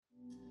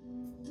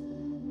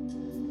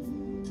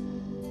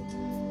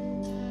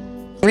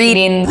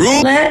Reading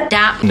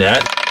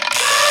Roulette.net.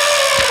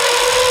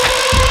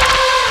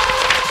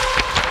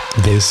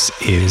 This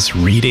is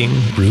Reading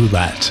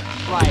Roulette,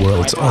 the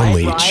world's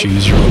only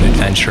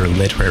choose-your-own-adventure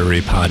literary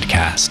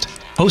podcast.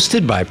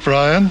 Hosted by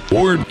Brian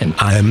Ward, and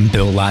I'm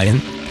Bill Lyon.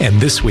 And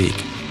this week...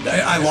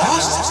 I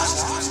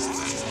lost?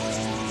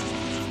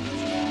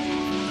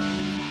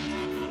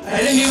 I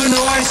didn't even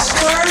know I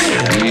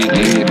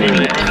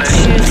started.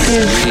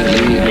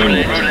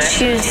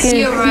 Choose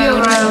zero.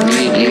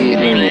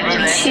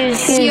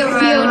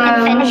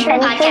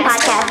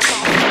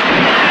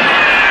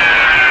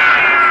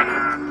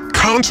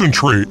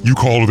 Concentrate, you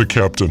call to the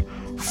captain.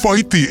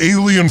 Fight the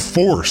alien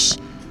force.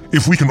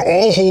 If we can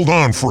all hold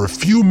on for a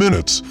few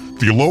minutes,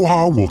 the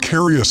Aloha will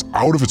carry us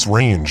out of its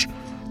range.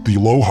 The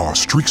Aloha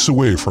streaks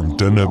away from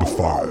Deneb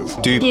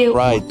 5. Deep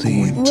right.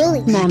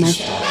 Really, Mammoth.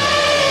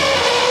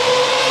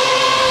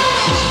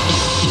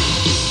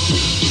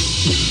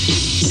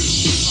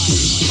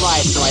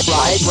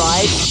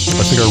 Right.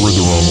 I think I read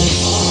the wrong one.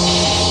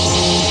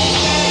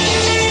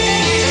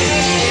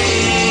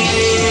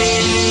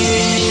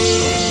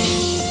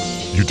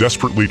 You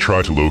desperately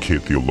try to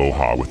locate the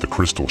Aloha with the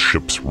crystal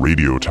ship's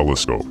radio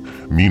telescope.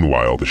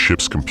 Meanwhile, the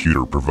ship's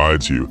computer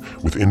provides you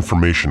with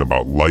information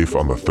about life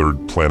on the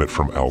third planet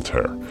from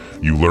Altair.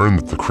 You learn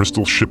that the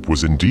crystal ship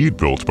was indeed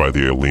built by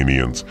the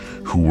Elenians,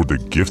 who were the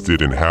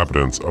gifted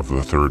inhabitants of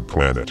the third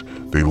planet.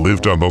 They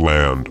lived on the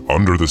land,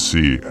 under the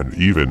sea, and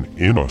even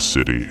in a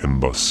city in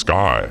the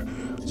sky.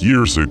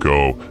 Years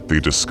ago, they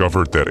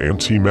discovered that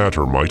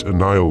antimatter might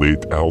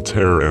annihilate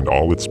Altair and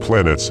all its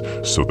planets,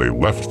 so they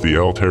left the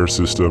Altair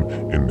system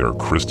in their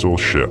crystal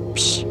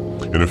ships.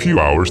 In a few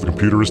hours, the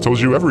computer has told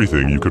you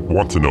everything you could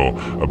want to know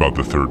about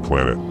the third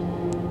planet.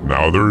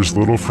 Now there's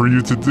little for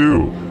you to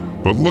do,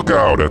 but look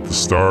out at the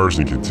stars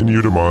and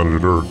continue to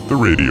monitor the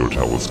radio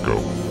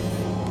telescope.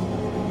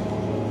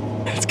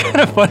 It's kind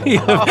of funny.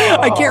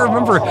 I can't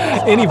remember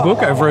any book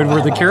I've read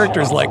where the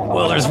character's like,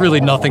 well, there's really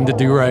nothing to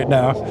do right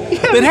now.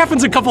 It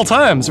happens a couple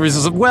times where he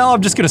says, well,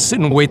 I'm just going to sit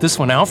and wait this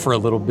one out for a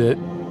little bit.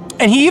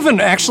 And he even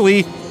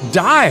actually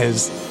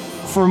dies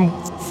from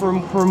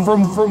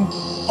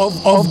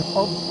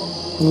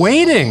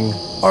waiting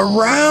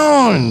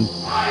around.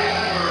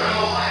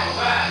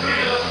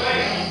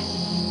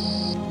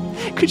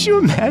 Could you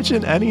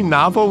imagine any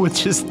novel with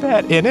just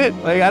that in it?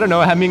 Like, I don't know,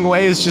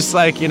 Hemingway is just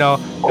like, and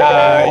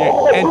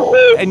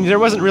there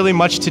wasn't really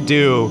much to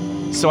do.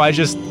 So I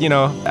just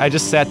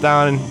sat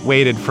down and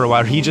waited for a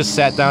while. He just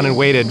sat down and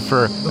waited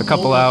for a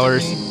couple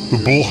hours. The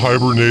bull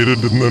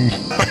hibernated and then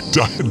I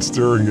died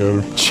staring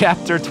at him.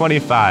 Chapter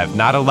 25,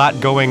 not a lot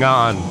going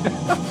on.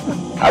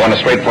 I want a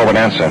straightforward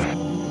answer.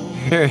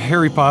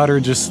 Harry Potter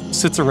just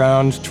sits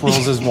around,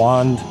 twirls his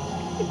wand.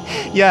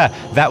 Yeah,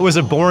 that was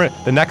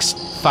the next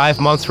 5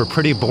 months were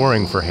pretty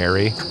boring for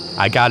Harry.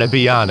 I gotta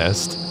be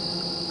honest.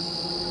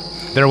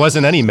 There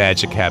wasn't any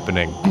magic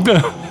happening.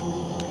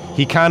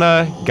 He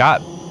kinda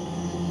got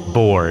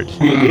bored.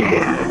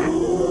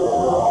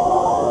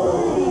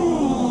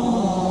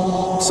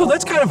 So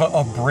that's kind of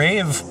a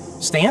brave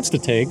stance to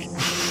take.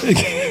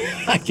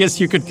 I guess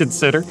you could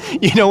consider.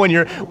 You know, when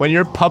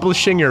you're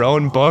publishing your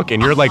own book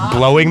and you're like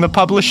blowing the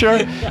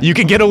publisher, you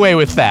can get away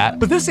with that.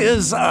 But this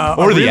is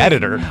or the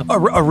editor.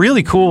 A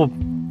really cool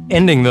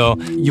ending, though.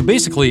 You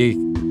basically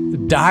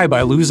die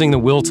by losing the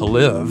will to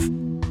live.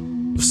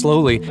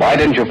 Slowly. Why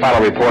didn't you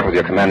file a report with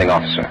your commanding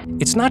officer?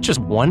 It's not just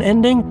one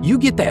ending. You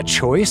get that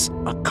choice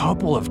a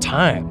couple of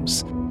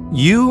times.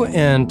 You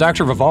and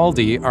Dr.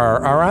 Vivaldi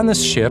are on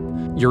this ship.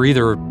 You're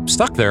either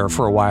stuck there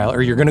for a while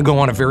or you're going to go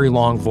on a very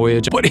long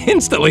voyage. But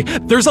instantly,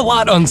 there's a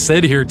lot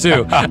unsaid here,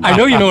 too. I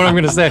know you know what I'm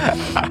going to say.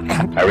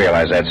 I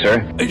realize that,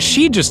 sir.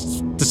 She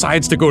just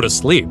decides to go to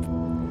sleep.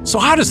 So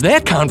how does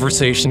that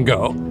conversation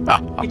go?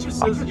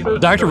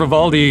 Dr.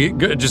 Vivaldi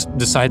just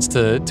decides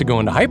to go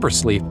into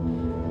hypersleep.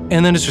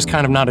 And then it's just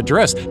kind of not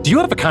addressed. Do you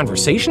have a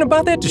conversation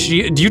about that? Do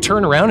you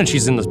turn around and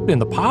she's in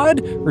the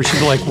pod? Or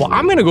she's like, well,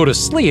 I'm going to go to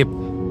sleep.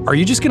 Are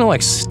you just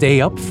gonna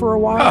stay up for a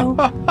while?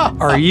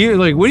 Are you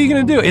what are you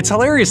gonna do? It's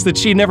hilarious that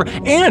she never,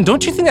 and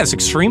don't you think that's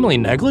extremely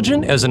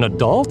negligent as an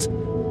adult?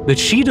 That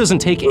she doesn't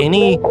take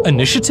any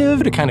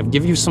initiative to kind of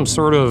give you some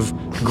sort of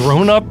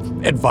grown-up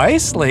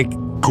advice?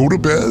 Go to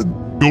bed?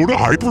 Go to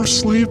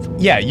hypersleep?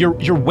 Yeah,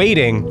 you're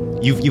waiting.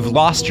 You've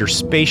lost your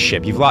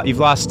spaceship. You've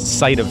lost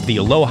sight of the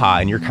Aloha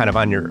and you're kind of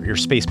on your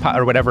space pod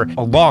or whatever.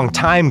 A long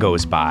time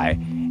goes by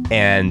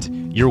and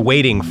you're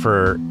waiting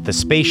for the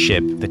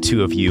spaceship, the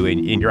two of you,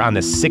 and you're on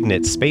the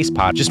Signet space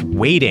pod, just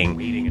waiting.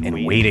 And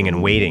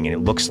it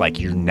looks like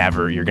you're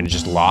gonna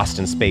just lost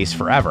in space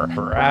forever.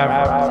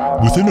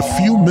 Within a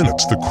few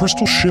minutes, the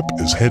crystal ship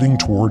is heading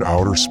toward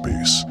outer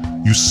space.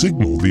 You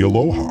signal the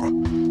Aloha.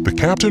 The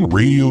captain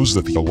radios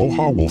that the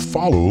Aloha will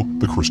follow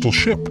the crystal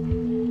ship.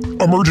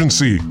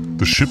 Emergency!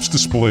 The ship's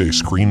display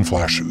screen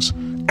flashes.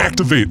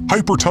 Activate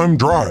hypertime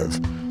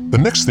drive. The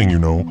next thing you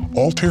know,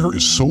 Altair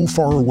is so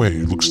far away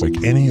it looks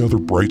like any other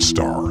bright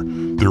star.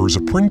 There is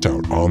a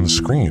printout on the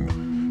screen.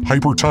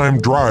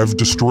 Hypertime drive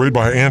destroyed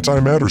by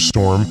antimatter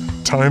storm.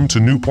 time to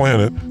new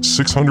planet,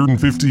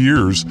 650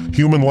 years,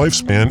 human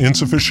lifespan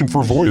insufficient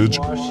for voyage.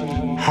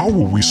 How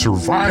will we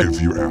survive,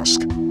 you ask?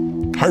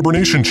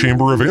 Hibernation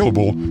chamber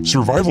available,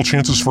 survival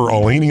chances for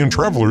Alanian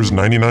travelers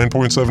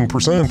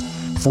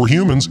 99.7%. For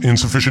humans,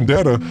 insufficient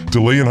data,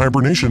 delay in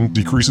hibernation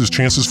decreases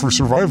chances for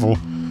survival.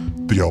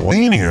 The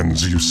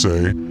Alanians, you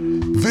say?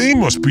 They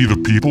must be the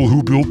people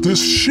who built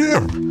this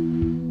ship.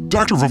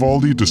 Dr.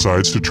 Vivaldi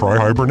decides to try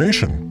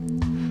hibernation.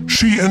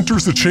 She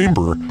enters the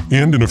chamber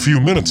and in a few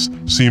minutes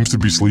seems to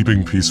be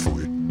sleeping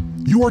peacefully.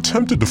 You are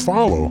tempted to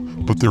follow,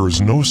 but there is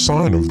no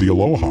sign of the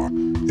Aloha,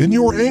 and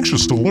you are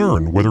anxious to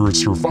learn whether it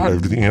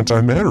survived the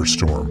antimatter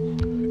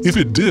storm. If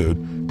it did,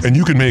 and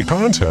you can make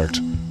contact,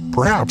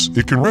 perhaps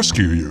it can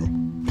rescue you.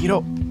 You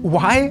know,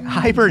 why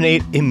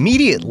hibernate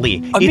immediately?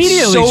 Immediately,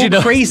 it's so she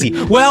does.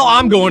 crazy. Well,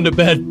 I'm going to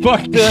bed.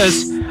 Fuck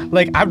this.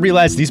 Like, I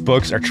realize these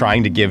books are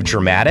trying to give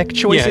dramatic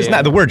choices. Yeah.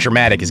 Not the word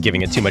dramatic is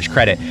giving it too much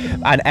credit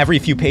on every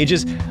few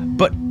pages,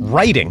 but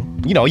writing.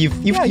 You know,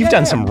 you've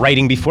done some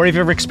writing before. Have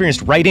you ever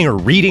experienced writing or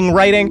reading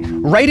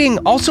writing? Writing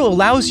also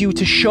allows you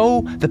to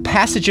show the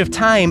passage of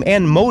time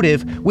and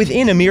motive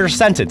within a mere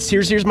sentence.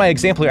 Here's my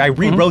example here. I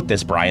rewrote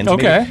this, Brian. So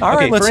Okay. maybe- All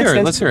right, let's for hear it.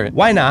 instance, Let's hear it.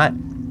 Why not?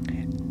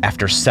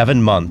 After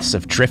 7 months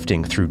of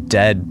drifting through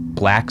dead,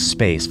 black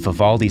space,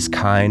 Vivaldi's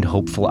kind,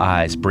 hopeful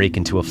eyes break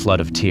into a flood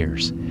of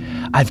tears.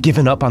 I've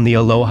given up on the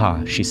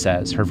Aloha, she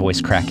says, her voice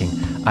cracking.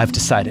 I've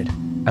decided.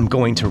 I'm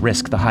going to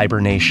risk the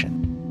hibernation.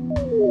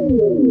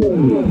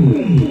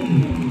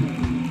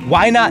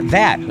 Why not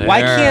that?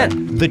 Why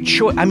can't the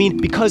choice? I mean,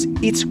 because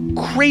it's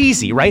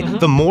crazy, right?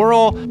 The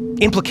moral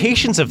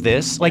implications of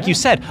this, like you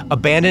said,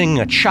 abandoning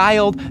a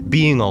child,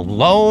 being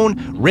alone,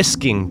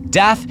 risking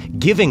death,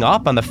 giving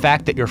up on the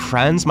fact that your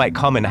friends might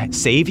come and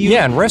save you.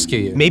 Yeah, and rescue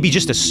you. Maybe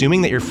just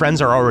assuming that your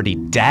friends are already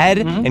dead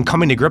and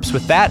coming to grips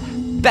with that.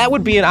 That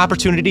would be an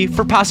opportunity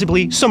for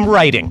possibly some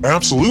writing.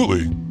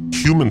 Absolutely.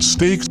 Human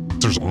stakes,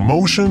 there's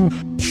emotion.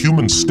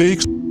 Human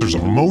stakes, there's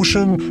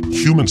emotion.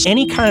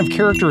 Any kind of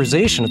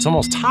characterization, it's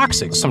almost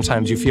toxic.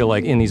 Sometimes you feel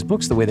like in these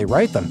books, the way they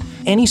write them.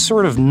 Any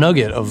sort of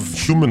nugget of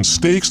human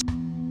stakes.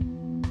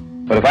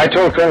 But if I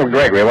told Colonel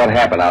Gregory what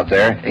happened out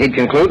there, he'd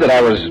conclude that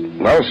I was,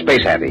 well,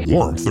 space happy.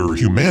 Warmth or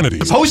humanity.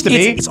 Supposed to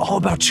be. It's all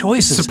about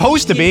choices.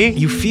 Supposed to be.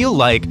 You feel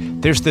like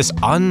there's this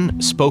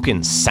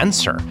unspoken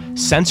censor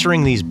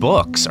censoring these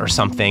books or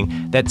something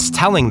that's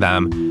telling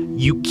them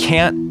you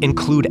can't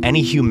include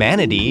any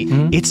humanity.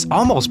 It's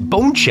almost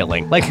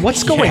bone-chilling. Like,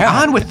 what's going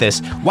on with this?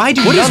 Why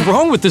do What is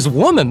wrong with this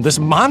woman, this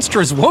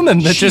monstrous woman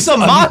that She's just a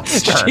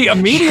monster. She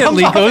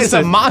immediately She comes off goes as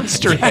a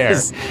monster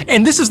Yes.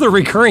 And this is the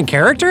recurring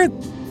character?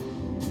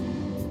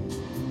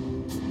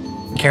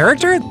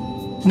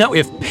 Now,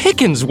 if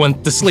Pickens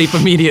went to sleep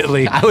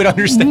immediately, I would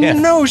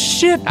understand. No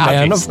shit,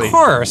 man. Obviously. Of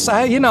course.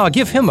 I'll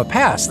give him a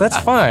pass. That's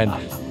fine.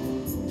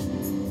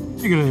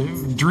 You're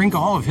gonna drink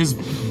all of his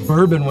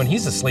bourbon when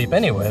he's asleep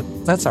anyway.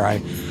 That's all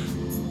right.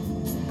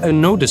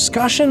 No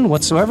discussion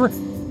whatsoever.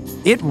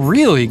 It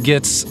really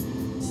gets.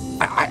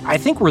 I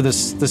think we're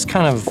this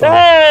kind of.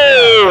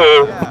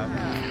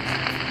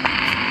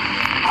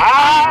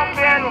 I've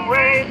been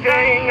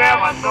waiting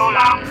ever so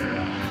long.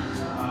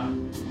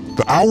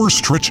 The hours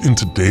stretch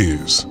into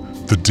days.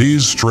 The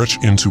days stretch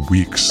into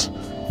weeks.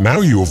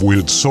 Now you have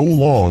waited so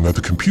long that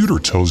the computer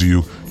tells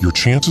you your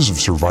chances of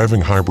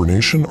surviving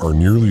hibernation are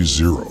nearly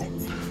zero.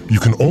 You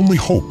can only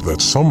hope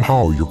that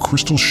somehow your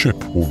crystal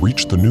ship will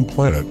reach the new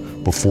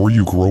planet before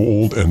you grow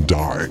old and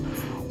die,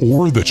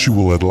 or that you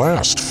will at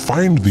last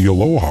find the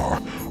Aloha,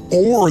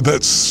 or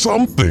that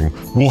something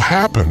will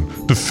happen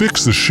to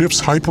fix the ship's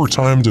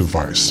hypertime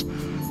device.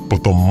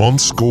 But the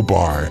months go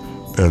by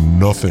and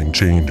nothing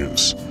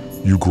changes.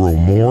 You grow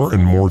more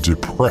and more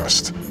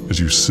depressed as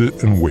you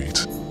sit and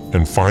wait,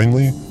 and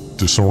finally,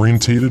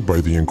 disorientated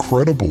by the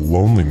incredible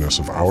loneliness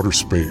of outer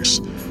space,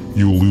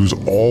 you lose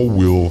all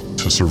will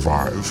to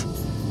survive.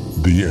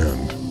 The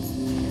end.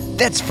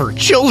 That's for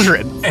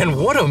children. And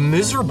what a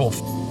miserable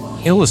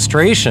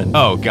illustration.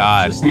 Oh,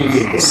 God.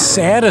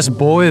 Saddest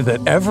boy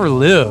that ever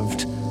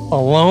lived,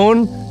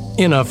 alone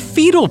in a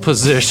fetal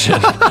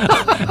position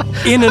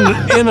in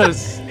an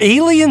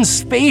alien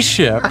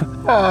spaceship.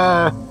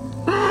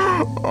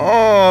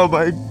 Oh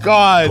my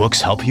God.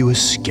 Books help you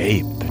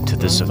escape to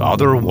this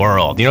other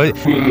world. You know,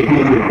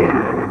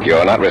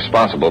 You're not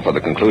responsible for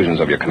the conclusions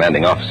of your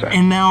commanding officer.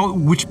 And now,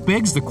 which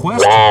begs the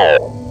question,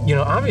 you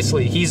know,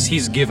 obviously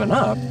he's given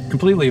up,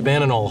 completely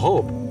abandoned all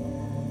hope.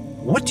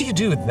 What do you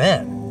do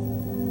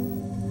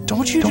then?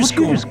 Don't you just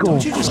go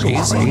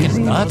crazy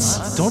and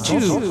nuts?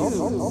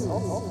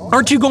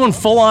 Aren't you going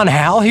full on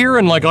Hal here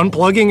and like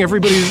unplugging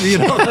everybody's, you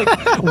know,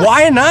 like,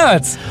 why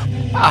not?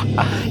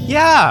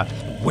 yeah.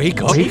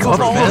 Wake up on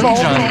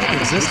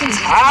existence.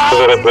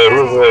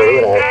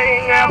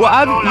 Well,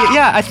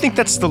 I think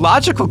that's the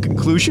logical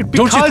conclusion.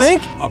 Because, don't you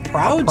think? A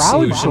proud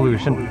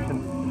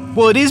solution.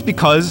 Well, it is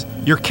because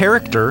your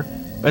character,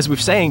 as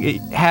we've saying, it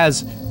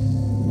has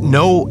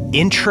no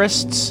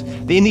interests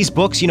in these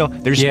books. You know,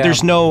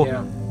 there's no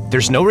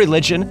There's no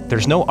religion,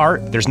 there's no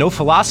art, there's no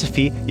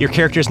philosophy, your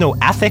character has no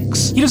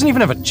ethics. He doesn't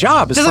even have a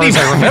job, as Doesn't far as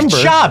even I have a remember.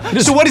 job.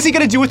 So what is he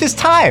gonna do with his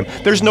time?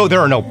 There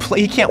are no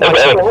he can't watch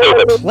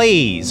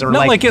plays or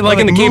Not like in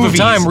the Cave of movies.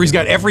 Time where he's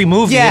got every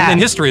movie in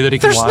history that he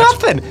can There's watch.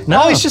 nothing.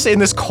 No, he's just in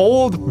this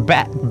cold,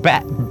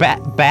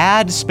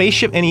 bad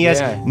spaceship, and he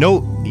has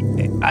no.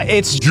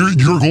 It's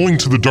You're going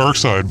to the dark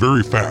side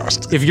very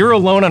fast. If you're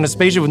alone on a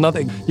spaceship with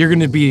nothing, you're going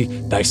to be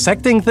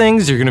dissecting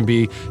things. You're going to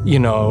be,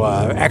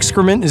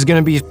 excrement is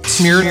going to be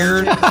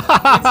smeared.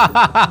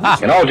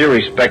 In all due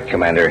respect,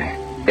 Commander,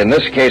 in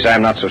this case,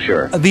 I'm not so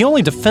sure. The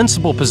only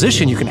defensible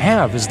position you can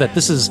have is that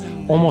this is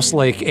almost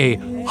like a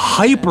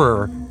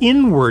hyper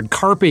inward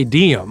carpe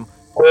diem.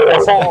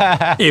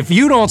 If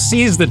you don't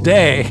seize the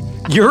day,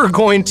 you're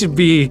going to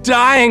be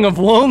dying of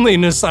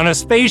loneliness on a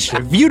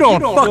spaceship. If you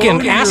don't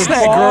fucking ask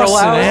that girl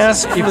out and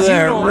ask for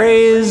that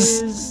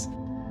raise.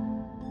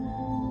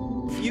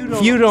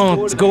 If you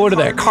don't go to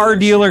that car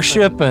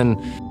dealership and...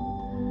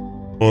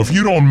 Well, if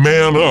you don't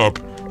man up,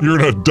 you're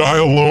gonna die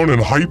alone in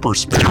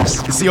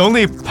hyperspace. It's the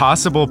only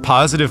possible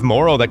positive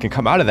moral that can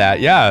come out of that.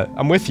 Yeah,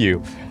 I'm with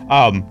you.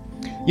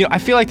 I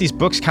feel like these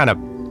books kind of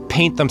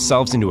paint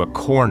themselves into a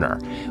corner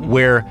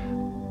where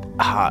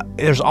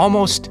there's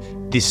almost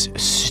this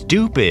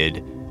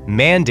stupid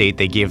mandate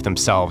they give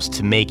themselves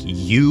to make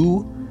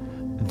you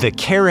the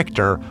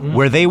character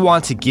where they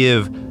want to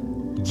give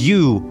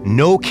you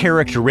no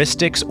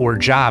characteristics or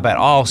job at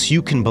all so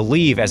you can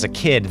believe as a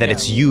kid that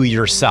it's you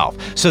yourself.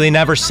 So they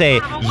never say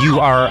you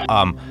are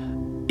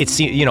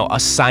a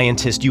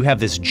scientist, you have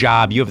this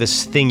job, you have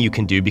this thing you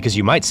can do, because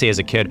you might say as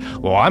a kid,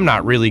 well, I'm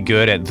not really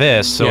good at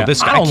this, so I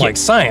don't like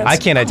science. I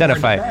can't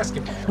identify,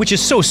 which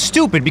is so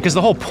stupid because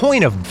the whole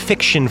point of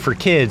fiction for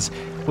kids,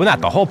 well,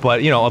 not the whole,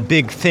 but a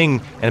big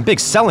thing and a big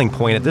selling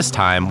point at this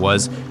time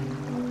was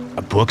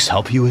books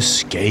help you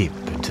escape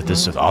into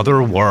this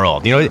other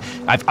world.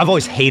 I've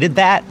always hated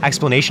that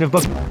explanation of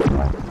books.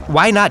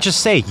 Why not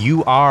just say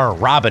you are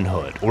Robin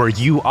Hood, or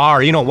you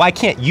are, why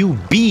can't you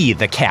be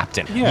the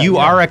captain? You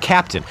are a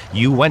captain.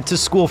 You went to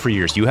school for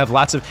years. You have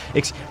lots of,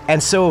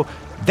 and so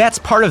that's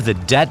part of the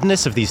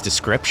deadness of these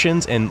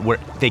descriptions, and where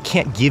they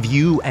can't give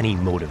you any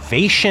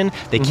motivation.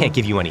 They can't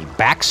give you any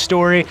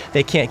backstory.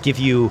 They can't give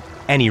you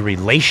any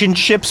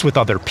relationships with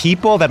other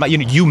people that might,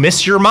 you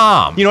miss your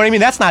mom. You know what I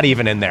mean? That's not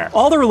even in there.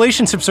 All the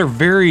relationships are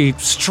very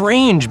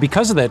strange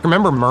because of that.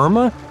 Remember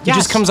Myrma? He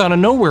just comes out of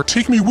nowhere.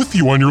 Take me with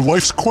you on your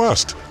life's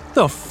quest.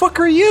 The fuck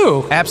are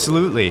you?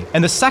 Absolutely.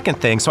 And the second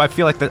thing, so I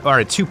feel like all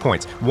right, 2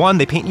 points. One,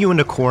 they paint you in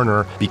a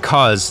corner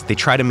because they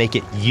try to make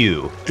it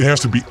you. It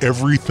has to be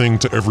everything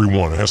to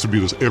everyone. It has to be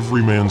this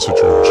everyman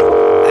situation.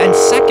 And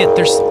second,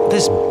 there's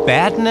this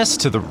badness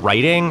to the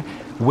writing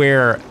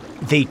where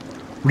they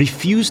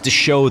refuse to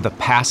show the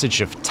passage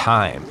of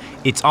time.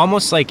 It's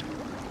almost like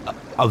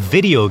a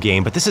video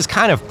game, but this is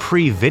kind of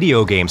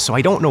pre-video game, so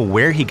I don't know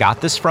where he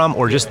got this from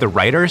or just the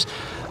writers.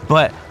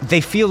 But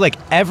they feel like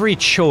every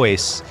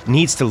choice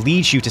needs to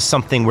lead you to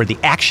something where the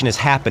action is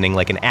happening,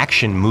 like an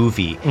action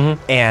movie,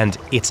 and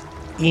it's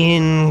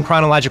in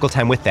chronological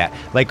time with that.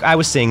 Like I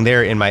was saying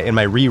there in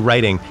my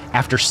rewriting,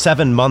 after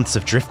 7 months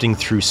of drifting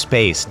through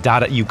space,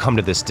 you come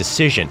to this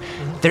decision.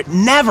 There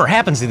never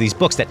happens in these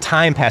books that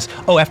time pass.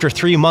 Oh, after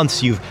 3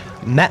 months you've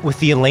met with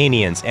the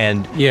Elanians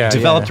and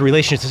developed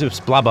relationships,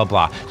 blah, blah,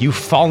 blah. You've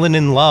fallen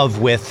in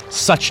love with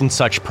such and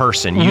such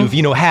person. You've,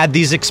 had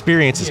these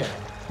experiences.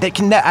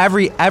 That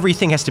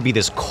everything has to be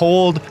this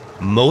cold,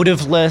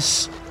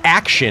 motiveless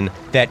action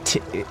that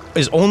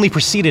is only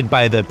preceded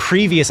by the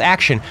previous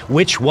action,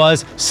 which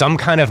was some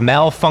kind of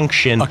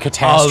malfunction. A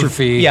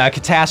catastrophe. A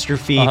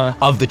catastrophe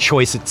of the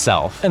choice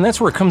itself. And that's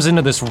where it comes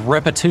into this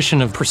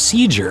repetition of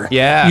procedure.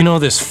 Yeah.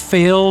 This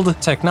failed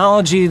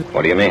technology.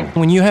 What do you mean?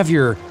 When you have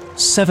your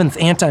 7th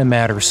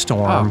antimatter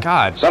storm. Oh,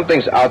 God.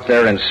 Something's out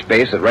there in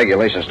space that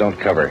regulations don't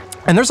cover.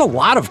 And there's a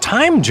lot of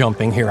time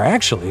jumping here,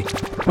 actually.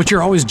 But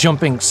you're always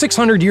jumping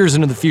 600 years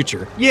into the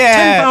future.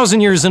 Yeah.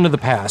 10,000 years into the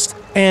past.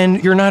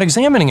 And you're not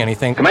examining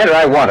anything. Commander,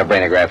 I want a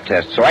brainograph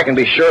test so I can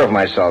be sure of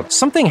myself.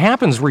 Something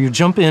happens where you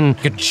jump in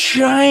a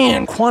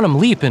giant quantum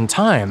leap in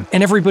time,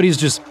 and everybody's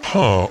just,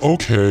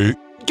 Okay.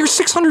 you're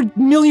 600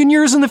 million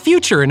years in the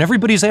future, and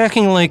everybody's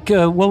acting like,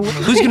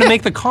 who's gonna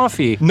make the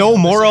coffee? No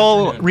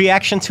moral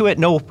reaction to it,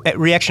 no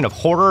reaction of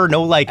horror,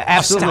 no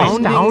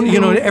absolutely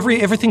astounding.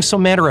 Everything's so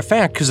matter of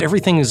fact because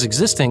everything is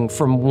existing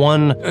from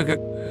one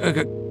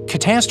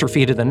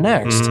catastrophe to the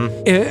next,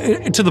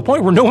 to the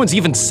point where no one's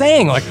even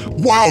saying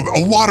wow,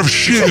 a lot of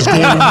shit is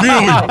going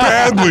really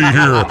badly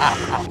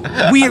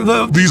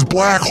here. These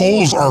black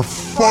holes are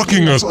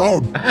fucking us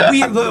up.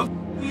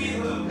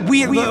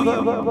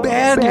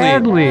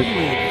 badly.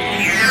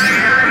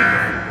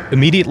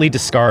 Immediately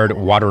discard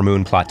water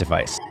moon plot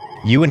device.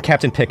 You and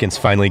Captain Pickens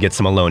finally get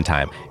some alone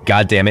time.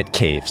 God damn it,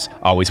 caves.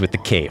 Always with the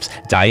caves.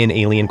 Die in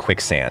alien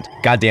quicksand.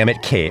 God damn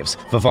it, caves.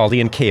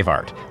 Vivaldian cave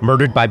art.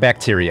 Murdered by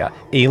bacteria.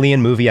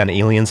 Alien movie on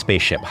alien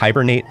spaceship.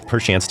 Hibernate,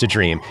 perchance to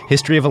dream.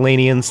 History of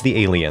Elanians,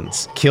 the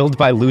aliens. Killed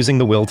by losing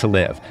the will to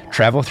live.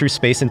 Travel through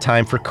space and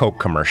time for Coke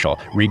commercial.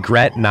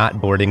 Regret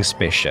not boarding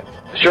spaceship.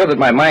 Sure that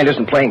my mind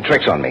isn't playing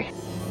tricks on me.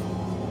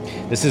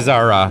 This is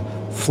our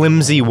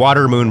flimsy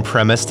water moon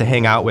premise to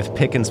hang out with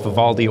Pickens,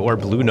 Vivaldi, or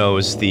Blue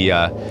Nose, the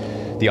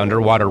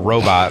underwater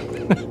robot.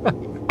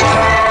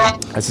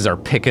 This is our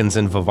Pickens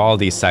and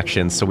Vivaldi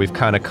section, so we've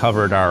kind of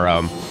covered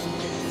our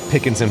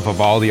Pickens and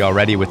Vivaldi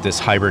already with this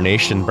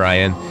hibernation,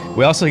 Brian.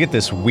 We also get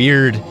this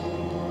weird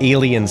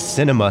alien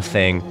cinema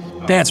thing.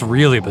 That's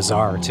really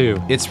bizarre,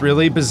 too. It's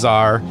really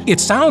bizarre. It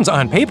sounds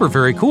on paper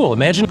very cool.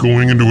 Imagine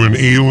Going into an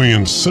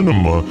alien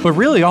cinema. But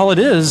really all it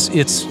is,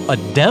 it's a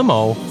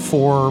demo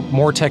for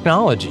more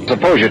technology.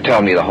 Suppose you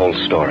tell me the whole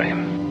story.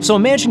 So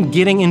imagine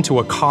getting into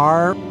a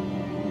car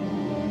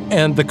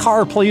and the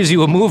car plays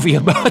you a movie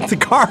about the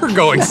car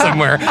going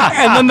somewhere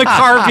and then the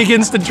car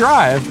begins to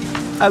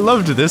drive. I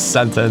loved this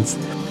sentence.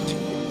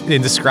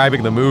 In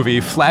describing the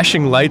movie,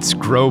 flashing lights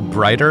grow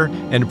brighter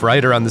and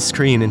brighter on the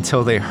screen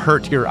until they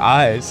hurt your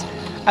eyes.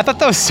 I thought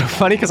that was so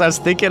funny because I was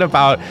thinking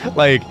about,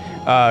 like,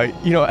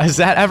 has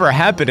that ever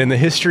happened in the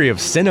history of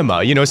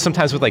cinema? You know,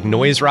 sometimes with like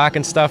noise rock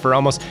and stuff, or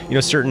almost,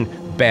 certain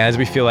bands,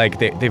 we feel like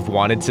they've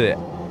wanted to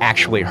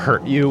actually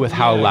hurt you with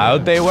how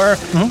loud they were.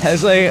 Mm-hmm.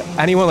 Has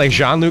anyone like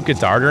Jean-Luc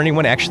Godard or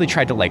anyone actually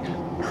tried to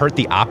hurt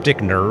the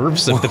optic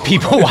nerves of the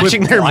people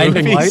watching their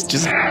movies?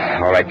 Just...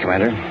 All right,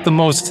 Commander. The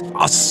most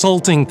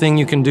assaulting thing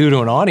you can do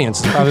to an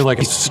audience is probably like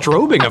a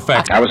strobing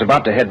effect. I was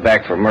about to head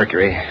back for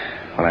Mercury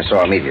when I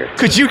saw a meteor.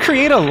 Could you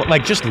create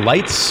just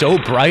lights so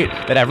bright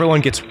that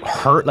everyone gets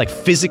hurt,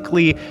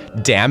 physically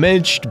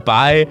damaged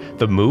by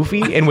the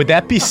movie? And would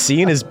that be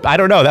seen as, I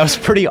don't know, that was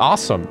pretty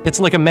awesome. It's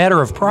like a matter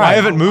of pride. Why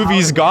haven't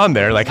movies gone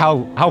there?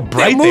 How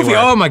bright that movie, they were.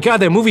 Oh my God,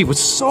 that movie was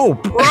so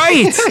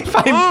bright.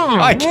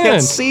 I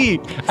can't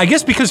see. I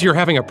guess because you're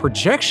having a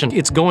projection,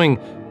 it's going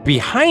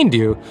behind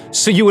you,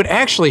 so you would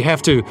actually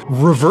have to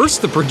reverse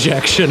the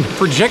projection,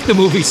 project the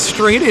movie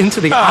straight into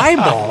the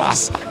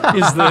eyeballs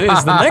is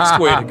the next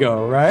way to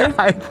go, right?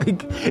 I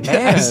think,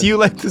 as you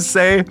like to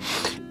say,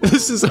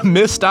 this is a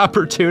missed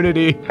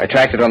opportunity. I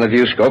tracked it on the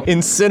viewscope.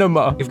 In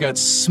cinema. You've got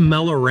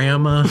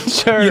smellorama.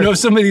 Sure.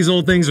 Some of these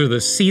old things where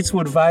the seats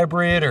would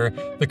vibrate or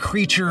the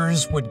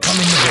creatures would come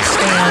into the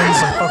stands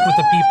and fuck with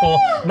the people.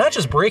 Not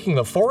just breaking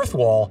the fourth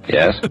wall.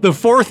 Yes. The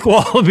fourth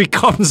wall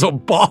becomes a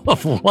ball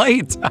of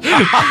light.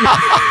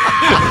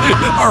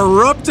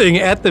 Erupting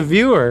at the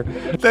viewer.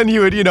 Then you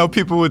would,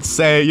 people would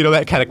say,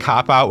 that kind of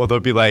cop-out where they'll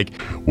be like,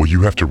 well,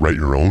 you have to write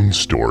your own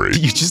story.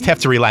 You just have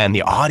to rely on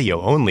the audio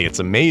only. It's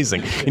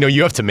amazing.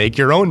 You have to make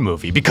your own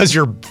movie because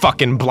you're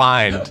fucking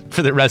blind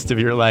for the rest of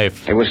your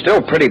life. It was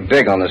still pretty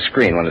big on the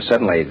screen when it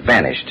suddenly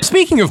vanished.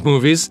 Speaking of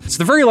movies, it's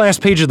the very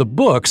last page of the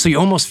book, so you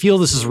almost feel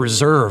this is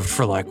reserved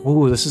for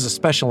ooh, this is a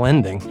special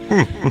ending.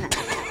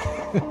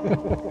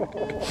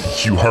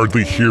 You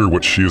hardly hear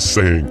what she is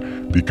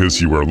saying because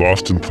you are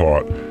lost in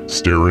thought,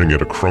 staring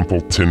at a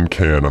crumpled tin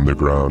can on the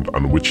ground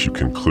on which you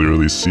can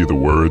clearly see the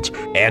words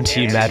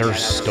Antimatter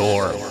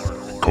Storm.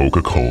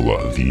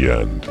 Coca-Cola, the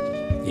end.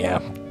 Yeah.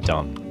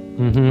 Dumb.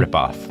 Mm-hmm. Rip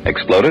off.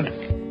 Exploded?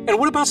 And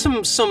what about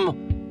some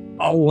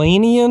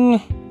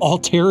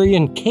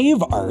Altarian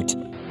cave art?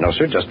 No,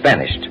 sir, just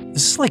vanished.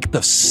 This is like the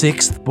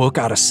 6th book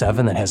out of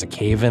 7 that has a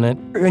cave in it.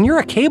 And you're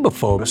a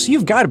cavophobe, so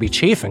you've got to be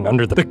chafing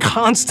under the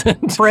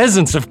constant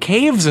presence of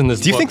caves in this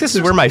book. Do you think this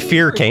is where my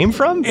fear came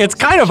from? It's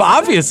kind of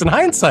obvious in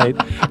hindsight,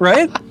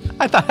 right?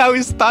 I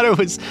always thought it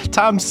was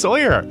Tom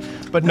Sawyer,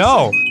 but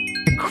no.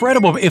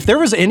 Incredible. If there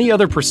was any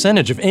other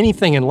percentage of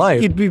anything in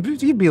life, you'd be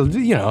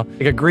like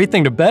a great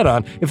thing to bet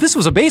on. If this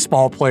was a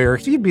baseball player,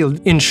 you'd be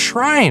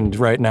enshrined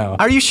right now.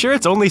 Are you sure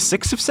it's only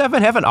 6 of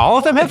 7? Haven't all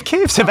of them have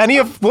caves?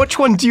 Which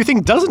one do you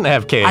think doesn't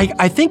have caves?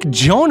 I think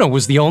Jonah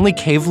was the only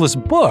caveless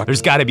book.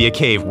 There's got to be a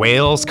cave.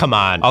 Whales, come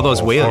on. All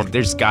those whales,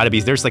 there's got to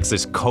be. There's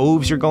these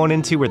coves you're going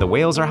into where the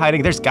whales are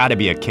hiding. There's got to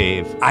be a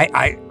cave. I'm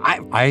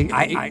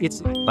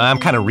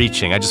kind of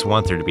reaching. I just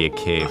want there to be a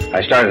cave.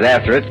 I started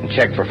after it and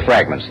checked for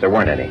fragments. There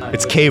weren't any.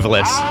 It's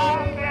caveless.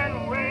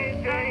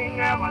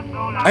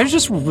 I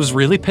just was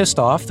really pissed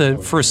off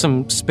that for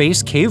some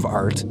space cave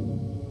art,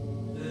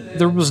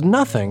 there was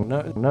nothing.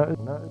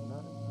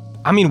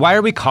 I mean, why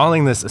are we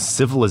calling this a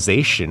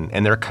civilization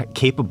and they're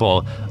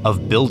capable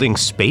of building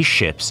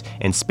spaceships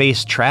and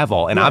space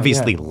travel and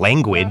obviously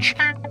language?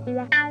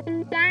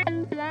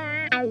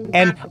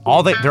 And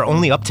they're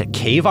only up to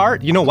cave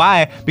art? You know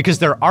why? Because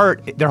their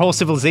whole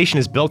civilization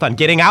is built on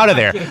getting out of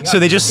there. So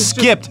they just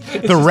skipped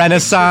the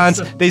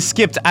Renaissance. They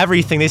skipped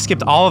everything. They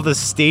skipped all of the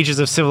stages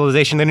of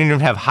civilization. They didn't even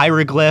have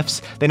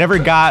hieroglyphs. They never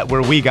got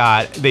where we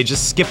got. They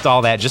just skipped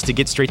all that just to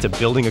get straight to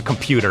building a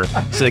computer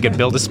so they could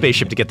build a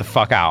spaceship to get the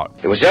fuck out.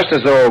 It was just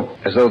as though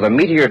the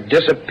meteor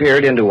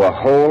disappeared into a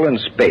hole in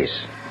space.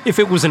 If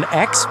it was an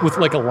X with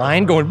like a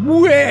line going,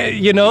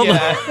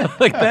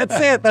 like that's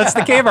it. That's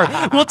the cave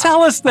art. Well,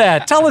 tell us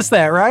that,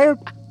 right?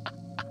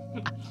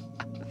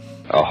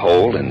 A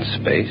hole in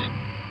space?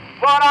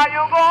 What are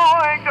you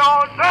going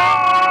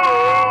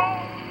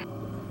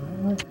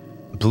to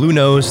do? Blue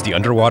Nose, the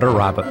underwater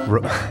robot.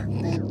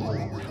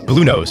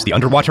 Blue Nose, the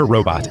underwater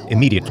robot,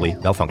 immediately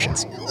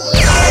malfunctions.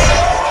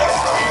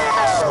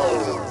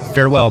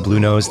 Farewell, Blue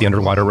Nose, the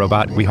underwater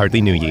robot. We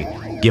hardly knew ye.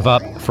 Give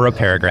up for a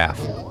paragraph.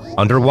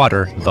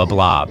 Underwater, the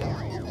blob.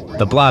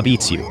 The blob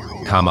eats you,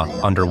 comma,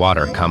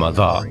 underwater, comma,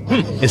 the.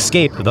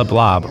 Escape the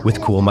blob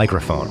with cool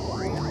microphone.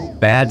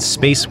 Bad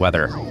space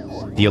weather.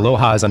 The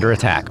Aloha is under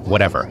attack.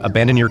 Whatever.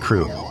 Abandon your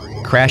crew.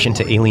 Crash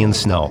into alien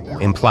snow.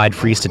 Implied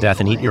freeze to death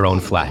and eat your own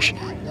flesh.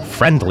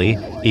 Friendly,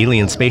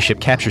 alien spaceship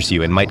captures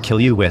you and might kill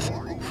you with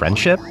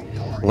friendship?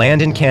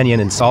 Land in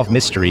canyon and solve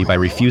mystery by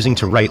refusing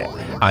to write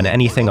on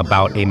anything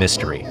about a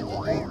mystery.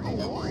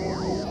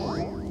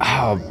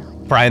 Oh,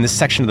 Brian, this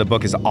section of the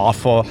book is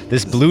awful.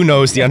 This Blue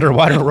Nose, the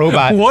underwater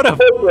robot.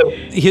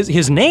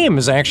 His name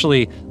is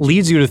actually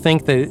leads you to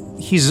think that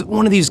he's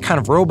one of these kind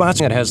of robots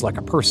that has like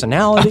a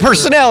personality. A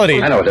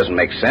personality! I know it doesn't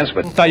make sense,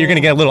 but... Thought you were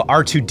gonna get a little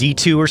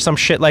R2-D2 or some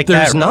shit like that.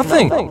 There's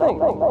nothing.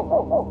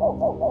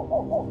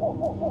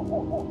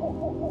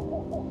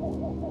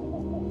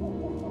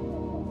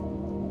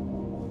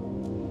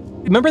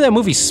 Remember that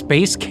movie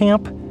Space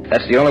Camp?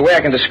 That's the only way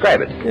I can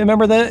describe it.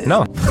 Remember that?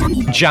 No.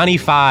 Johnny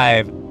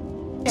Five.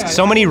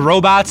 So many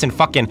robots and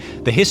fucking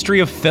the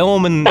history of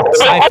film and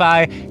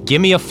sci-fi.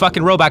 Give me a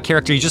fucking robot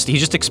character. He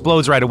just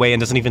explodes right away and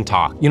doesn't even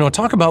talk. You know,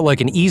 talk about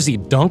like an easy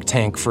dunk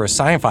tank for a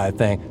sci-fi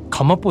thing.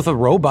 Come up with a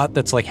robot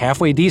that's like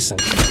halfway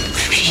decent.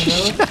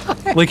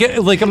 like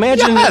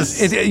imagine,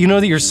 Yes. you know,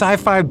 your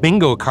sci-fi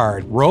bingo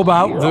card.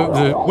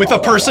 Robot With a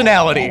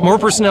personality. more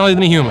personality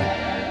than a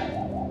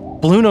human.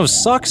 Blue Nose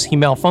sucks. He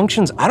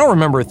malfunctions. I don't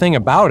remember a thing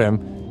about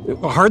him.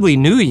 Hardly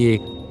knew ye.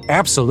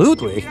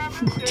 Absolutely.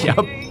 Yep.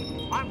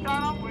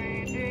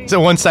 So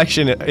one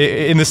section,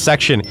 in this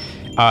section,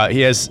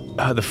 he has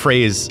the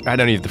phrase, I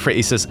don't know the phrase,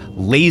 he says,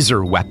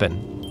 laser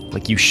weapon.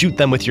 Like you shoot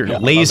them with your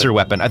laser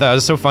weapon. I thought it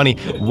was so funny.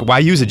 Why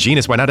use a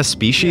genus? Why not a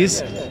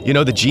species? You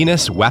know, the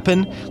genus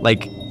weapon,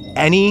 like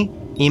any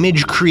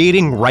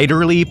image-creating,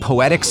 writerly,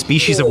 poetic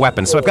species of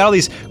weapon. So I've got all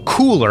these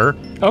cooler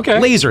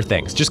laser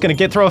things. Just gonna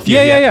throw a few.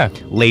 Yeah.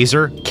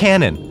 Laser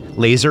cannon.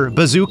 Laser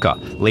bazooka,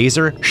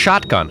 laser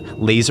shotgun,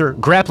 laser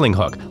grappling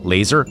hook,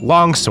 laser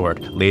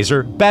longsword,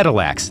 laser battle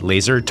axe,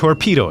 laser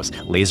torpedoes,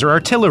 laser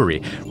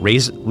artillery,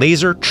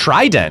 laser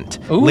trident,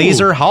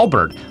 laser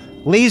halberd,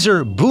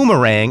 laser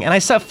boomerang, and I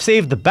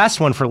saved the best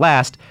one for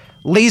last,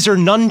 laser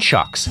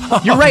nunchucks.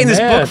 You're writing this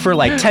book for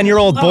like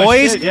 10-year-old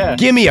boys? Shit, yeah.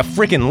 Give me a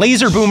freaking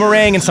laser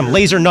boomerang and some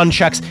laser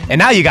nunchucks, and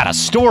now you got a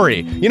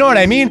story. You know what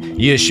I mean?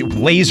 You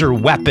laser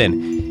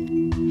weapon.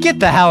 Get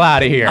the hell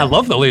out of here. I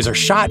love the laser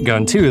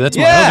shotgun too. That's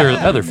my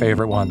other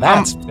favorite one.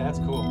 That's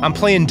cool. I'm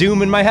playing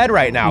Doom in my head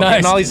right now. Nice.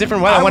 Getting all these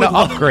different ones I want to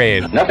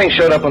upgrade. Nothing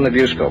showed up on the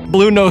viewscope.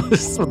 Blue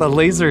Nose with a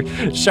laser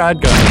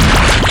shotgun.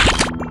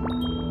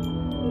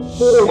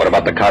 What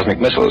about the cosmic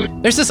missiles?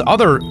 There's this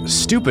other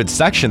stupid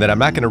section that I'm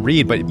not going to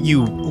read, but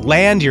you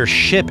land your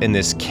ship in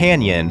this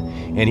canyon,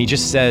 and he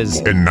just says,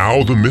 And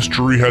now the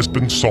mystery has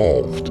been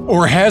solved.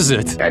 Or has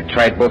it? I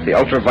tried both the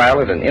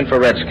ultraviolet and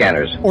infrared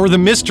scanners. Or the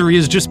mystery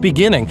is just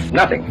beginning.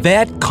 Nothing.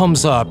 That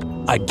comes up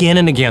again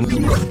and again.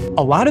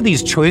 A lot of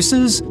these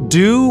choices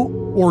do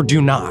or do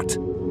not.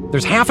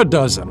 There's half a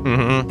dozen.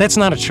 Mm-hmm. That's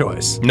not a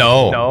choice.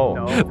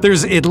 No.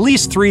 There's at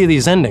least 3 of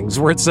these endings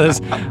where it says,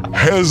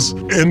 Has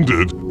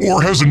ended,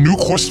 or has a new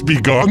quest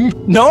begun?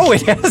 no,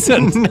 it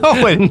hasn't.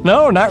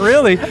 No, not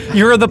really.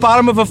 You're at the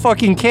bottom of a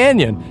fucking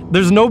canyon.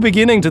 There's no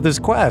beginning to this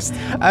quest.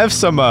 I have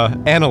some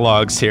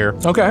analogs here.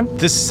 Okay.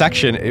 This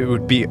section, it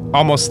would be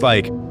almost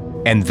like,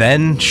 and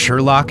then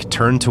Sherlock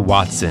turned to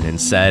Watson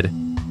and said,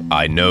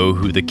 I know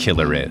who the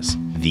killer is.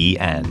 The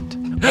end.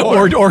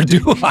 Or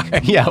do I?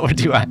 Yeah, or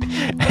do I?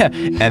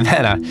 And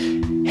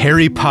then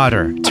Harry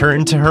Potter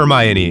turned to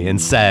Hermione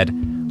and said,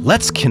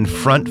 let's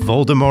confront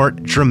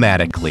Voldemort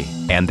dramatically.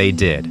 And they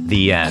did.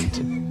 The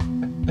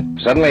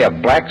end. Suddenly a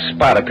black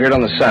spot appeared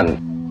on the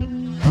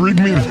sun. Read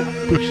me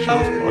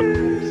the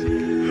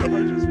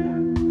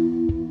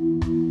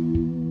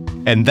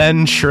And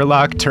then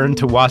Sherlock turned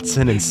to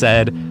Watson and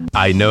said,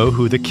 I know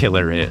who the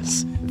killer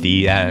is.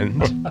 The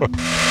end.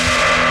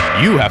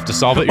 You have to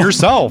solve it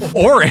yourself.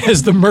 Or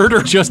has the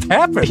murder just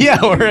happened? Yeah,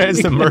 or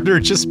has the murder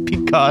just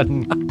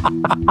begun?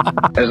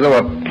 As though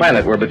a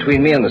planet were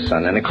between me and the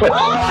sun, an eclipse.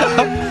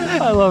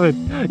 I love it.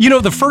 You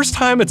know, the first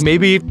time it's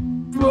maybe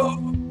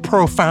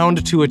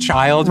profound to a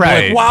child.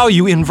 Right. Like, wow,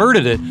 you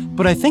inverted it.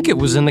 But I think it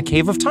was in the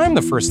Cave of Time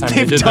the first time they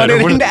They've did done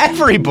that. it in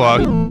every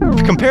book.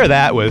 Compare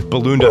that with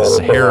Balloon to the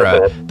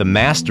Sahara, the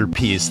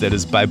masterpiece that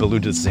is by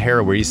Balloon to the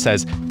Sahara, where he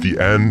says, The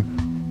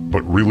end,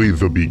 but really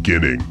the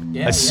beginning.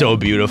 it's so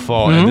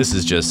beautiful, and this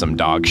is just some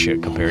dog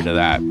shit compared to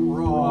that.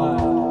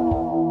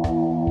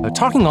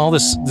 Talking all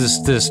this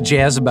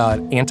jazz about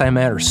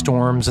antimatter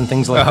storms and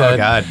things like that. Oh,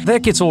 God.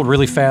 That gets old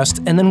really fast.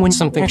 And then when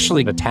something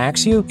actually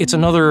attacks you, it's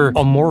another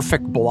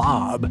amorphic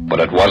blob. But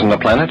it wasn't a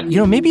planet? You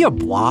know, maybe a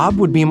blob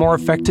would be more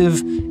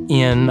effective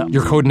in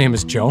your code name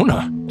is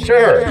Jonah.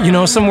 Sure. You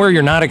know, somewhere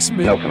you're not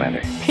No,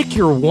 Commander. Pick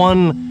your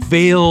one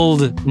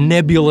veiled,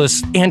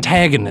 nebulous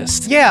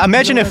antagonist. Yeah,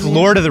 imagine if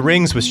Lord of the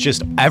Rings was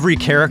just every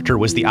character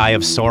was the Eye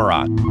of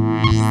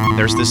Sauron.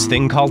 There's this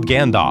thing called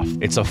Gandalf.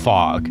 It's a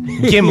fog.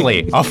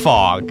 Gimli, a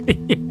fog.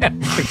 Yeah,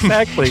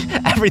 exactly.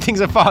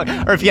 Everything's a fog.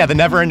 Or if, the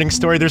never-ending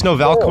story, there's no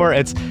Valkor.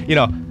 It's,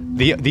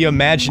 the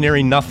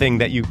imaginary nothing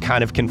that you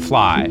kind of can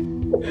fly.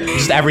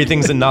 Just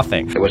everything's a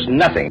nothing. It was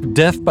nothing.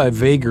 Death by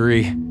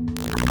vagary.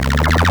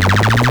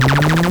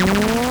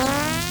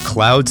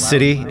 Cloud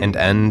City and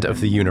End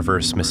of the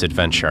Universe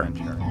Misadventure.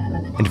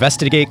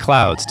 Investigate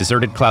clouds,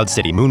 deserted Cloud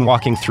City,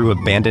 moonwalking through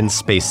abandoned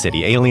space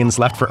city, aliens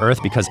left for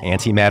Earth because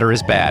antimatter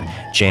is bad.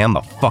 Jam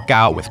the fuck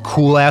out with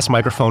cool-ass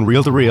microphone,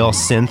 reel-to-reel,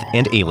 synth,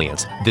 and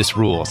aliens. This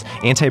rules.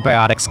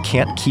 Antibiotics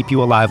can't keep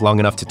you alive long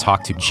enough to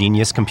talk to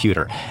Genius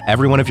Computer.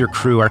 Every one of your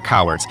crew are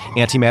cowards.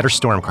 Antimatter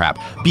storm crap.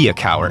 Be a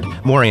coward.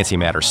 More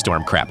antimatter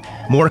storm crap.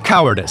 More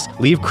cowardice.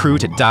 Leave crew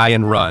to die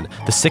and run.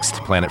 The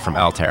 6th planet from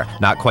Altair.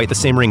 Not quite the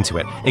same ring to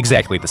it.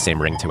 Exactly the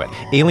same ring to it.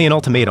 Alien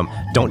ultimatum.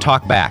 Don't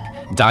talk back.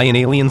 Die an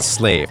alien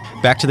slave.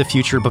 Back to the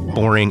future, but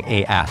boring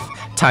AF.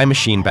 Time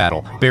machine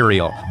battle.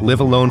 Burial.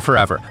 Live alone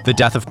forever. The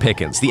death of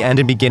Pickens. The end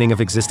and beginning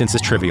of existence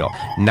is trivial.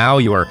 Now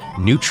your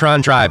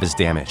neutron drive is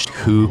damaged.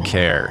 Who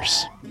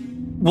cares?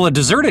 Well, a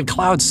deserted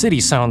Cloud City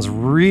sounds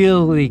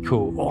really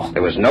cool.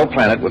 There was no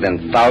planet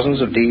within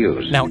thousands of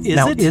DUs. Now, is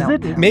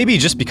it? Maybe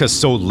just because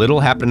so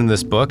little happened in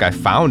this book, I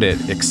found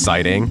it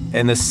exciting.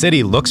 And the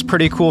city looks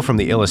pretty cool from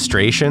the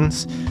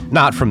illustrations,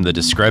 not from the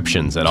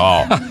descriptions at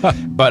all.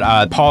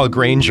 But Paul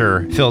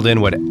Granger filled in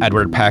what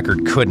Edward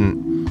Packard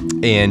couldn't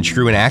and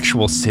drew an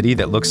actual city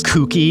that looks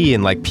kooky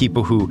and like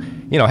people who,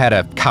 had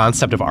a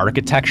concept of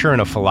architecture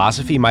and a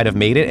philosophy might have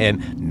made it,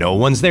 and no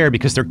one's there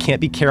because there can't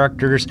be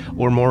characters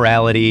or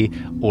morality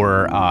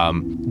or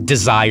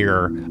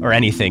desire or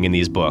anything in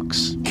these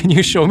books. Can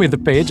you show me the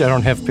page? I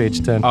don't have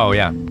page 10. Oh,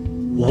 yeah.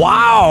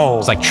 Wow!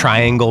 It's like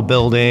triangle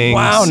buildings.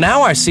 Wow,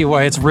 now I see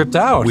why it's ripped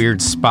out.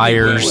 Weird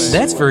spires.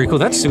 That's very cool.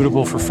 That's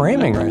suitable for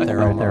framing right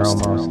there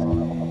almost.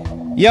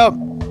 Yep.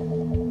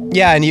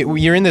 Yeah, and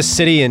you're in this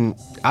city and,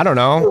 I don't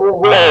know.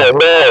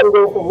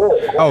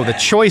 Oh, the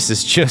choice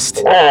is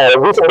just...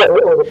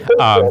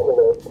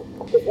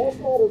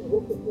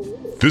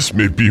 This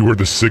may be where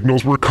the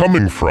signals were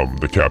coming from,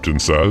 the captain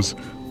says.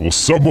 Will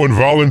someone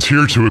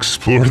volunteer to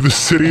explore the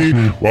city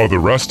while the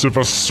rest of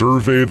us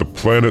survey the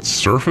planet's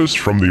surface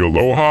from the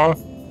Aloha?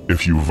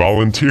 If you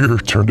volunteer,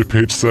 turn to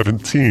page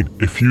 17.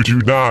 If you do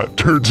not,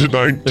 turn to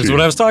 19. That's what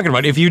I was talking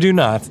about. If you do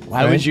not.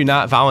 Why would you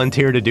not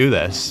volunteer to do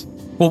this?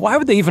 Well, why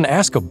would they even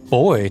ask a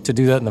boy to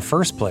do that in the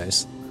first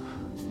place?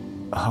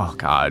 Oh,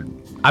 God.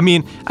 I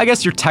mean, I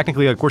guess you're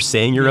technically, we're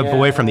saying you're a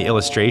boy from the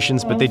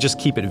illustrations, but they just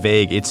keep it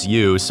vague. It's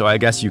you, so I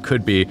guess you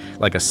could be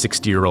like a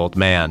 60-year-old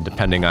man,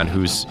 depending on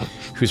who's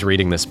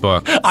reading this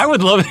book. I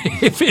would love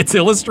it if it's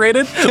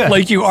illustrated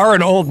like you are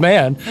an old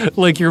man,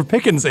 like you're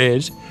Pickens'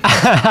 age.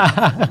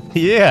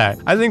 Yeah,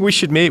 I think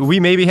we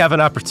maybe have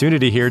an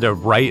opportunity here to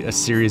write a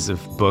series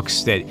of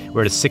books where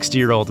the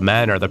 60-year-old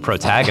men are the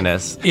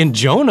protagonists. In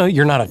Jonah,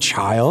 you're not a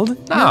child.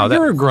 No,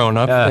 you're a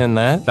grown-up in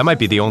that. That might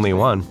be the only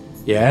one.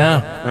 Yeah,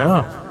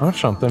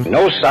 that's something.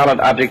 No solid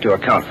object to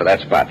account for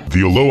that spot.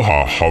 The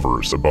Aloha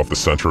hovers above the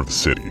center of the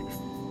city.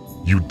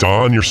 You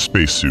don your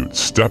spacesuit,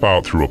 step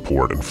out through a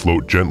port, and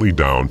float gently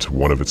down to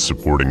one of its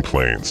supporting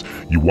planes.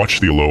 You watch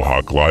the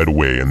Aloha glide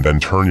away and then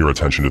turn your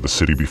attention to the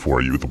city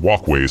before you. The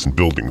walkways and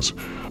buildings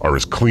are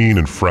as clean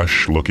and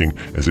fresh looking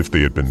as if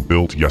they had been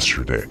built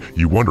yesterday.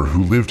 You wonder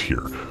who lived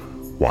here.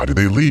 Why did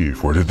they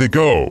leave? Where did they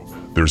go?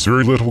 There's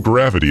very little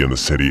gravity in the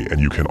city, and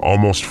you can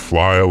almost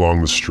fly along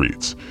the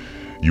streets.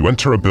 You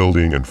enter a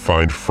building and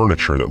find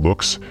furniture that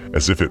looks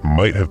as if it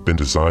might have been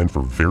designed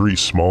for very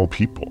small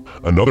people.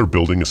 Another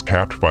building is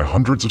capped by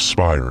hundreds of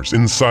spires.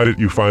 Inside it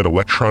you find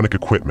electronic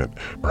equipment.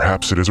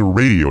 Perhaps it is a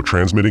radio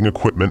transmitting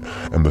equipment,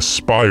 and the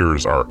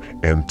spires are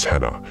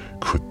antenna.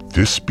 Could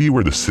this be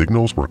where the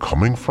signals were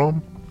coming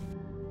from?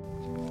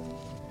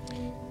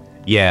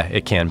 Yeah,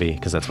 it can be,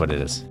 because that's what it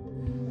is.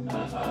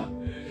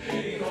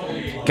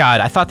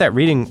 God, I thought that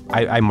reading,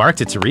 I marked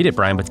it to read it,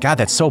 Brian, but God,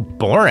 that's so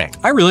boring.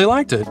 I really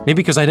liked it. Maybe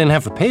because I didn't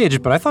have a page,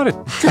 but I thought it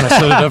kind of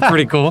set it up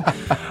pretty cool.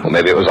 Well,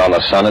 maybe it was on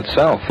the sun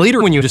itself.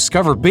 Later, when you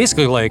discover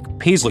basically like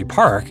Paisley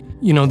Park,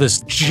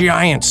 this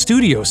giant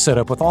studio set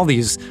up with all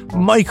these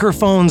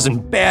microphones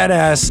and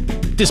badass.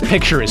 This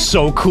picture is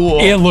so cool.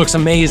 It looks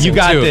amazing. You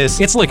got too. this.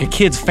 It's like a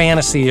kid's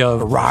fantasy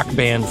of a rock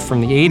band from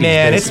the 80s.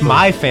 Man, basically. it's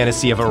my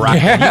fantasy of a rock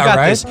band. You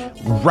got this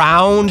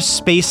round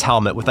space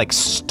helmet with like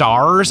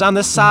stars on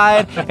the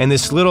side and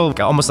this little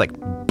almost like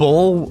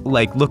bull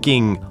like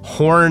looking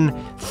horn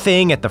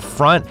thing at the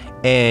front,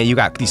 and you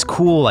got these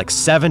cool like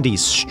 70s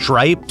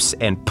stripes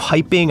and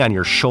piping on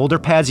your shoulder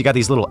pads. You got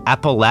these little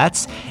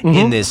epaulettes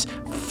in this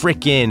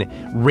freaking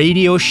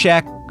Radio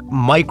Shack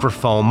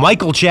microphone,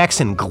 Michael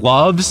Jackson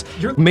gloves.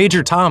 You're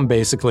Major Tom,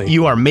 basically.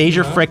 You are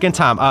Major frickin'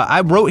 Tom.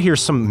 I wrote here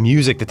some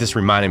music that this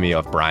reminded me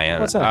of, Brian.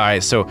 What's that? All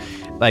right, so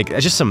like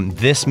just some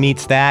this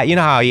meets that. You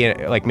know how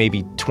like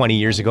maybe 20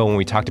 years ago when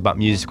we talked about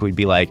music, we'd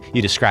be like,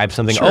 you describe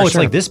something, it's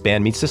like this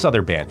band meets this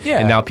other band. Yeah.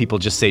 And now people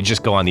just say,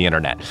 just go on the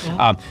internet.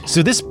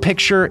 So this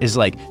picture is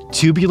like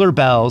Tubular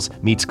Bells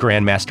meets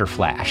Grandmaster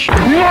Flash.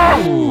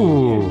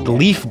 Ooh.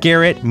 Leif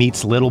Garrett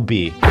meets Little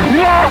B.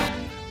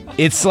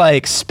 It's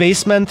like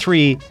Spacemen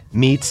 3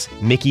 meets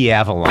Mickey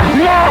Avalon.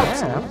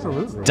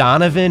 Absolutely.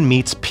 Donovan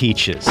meets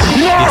Peaches.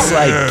 It's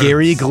like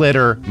Gary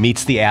Glitter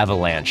meets the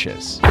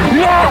Avalanches.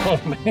 Oh,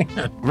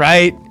 man.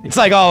 Right? It's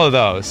like all of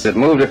those. It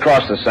moved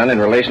across the sun in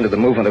relation to the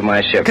movement of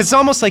my ship. Because it's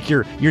almost like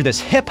you're this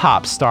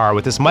hip-hop star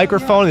with this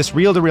microphone, this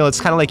reel-to-reel.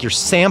 It's kind of like you're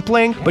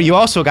sampling, but you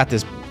also got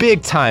this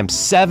big-time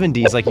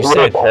 70s, like you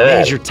said,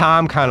 Major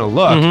Tom kind of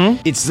look.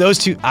 Mm-hmm. It's those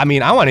two. I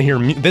mean, I want to hear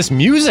this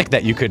music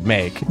that you could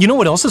make. You know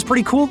what else is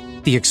pretty cool?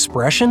 The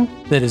expression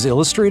that is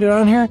illustrated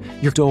on here.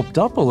 You're doped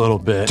up a little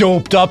bit.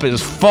 Doped up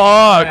as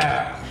fuck.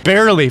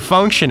 Barely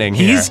functioning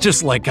here. He's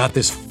just like got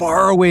this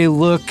faraway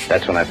look.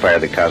 That's when I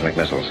fired the cosmic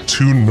missiles.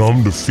 Too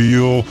numb to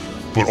feel,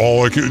 but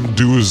all I can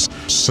do is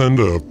send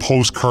a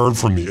postcard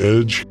from the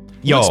edge.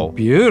 Yo, Looks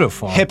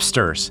beautiful.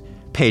 Hipsters,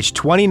 page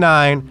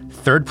 29,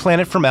 Third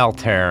Planet from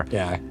Altair.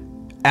 Yeah.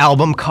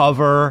 Album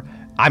cover.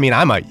 I mean,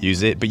 I might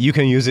use it, but you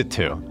can use it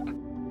too.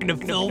 To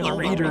fill the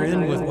reader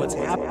in with what's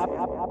happening.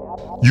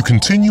 You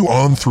continue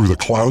on through the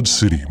Cloud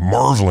City,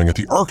 marveling at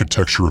the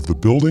architecture of the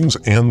buildings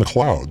and the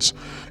clouds.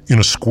 In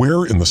a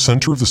square in the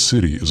center of the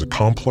city is a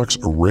complex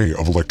array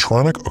of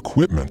electronic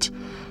equipment.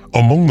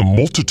 Among the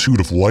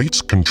multitude of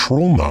lights,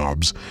 control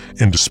knobs,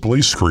 and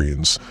display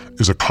screens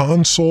is a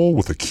console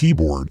with a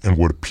keyboard and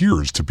what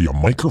appears to be a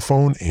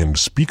microphone and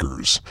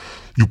speakers.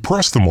 You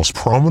press the most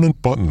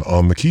prominent button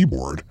on the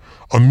keyboard.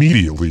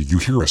 Immediately, you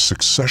hear a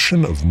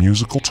succession of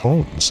musical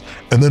tones,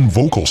 and then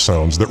vocal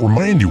sounds that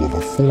remind you of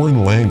a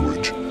foreign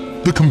language.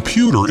 The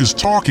computer is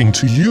talking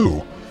to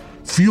you.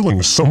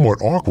 Feeling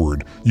somewhat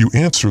awkward, you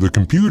answer the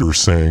computer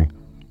saying,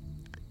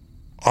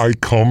 "I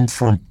come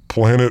from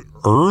planet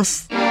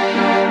Earth?"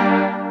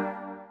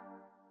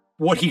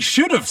 What he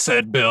should have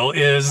said, Bill,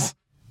 is...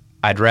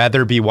 I'd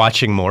rather be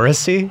watching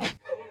Morrissey.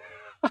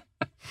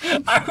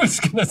 I was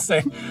gonna say...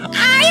 Are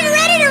you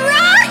ready to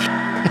rock?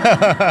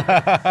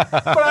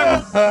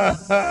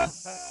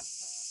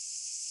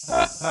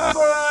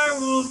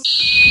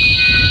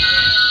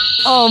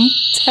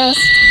 Test.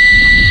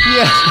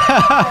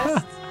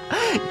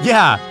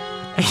 Yeah.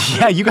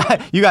 Yeah, you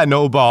got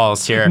no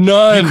balls here.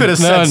 None. You could have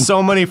said None.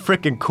 so many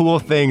freaking cool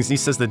things. He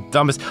says the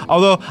dumbest.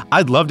 Although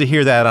I'd love to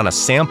hear that on a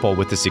sample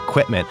with this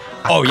equipment.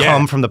 Oh, yeah.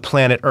 Come from the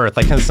planet Earth,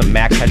 like kind of some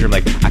Max Headroom,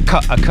 like I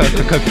come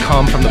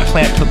from the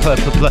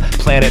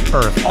planet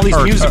Earth. All these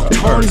musical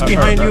tones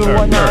behind you and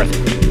whatnot.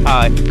 Earth.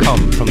 I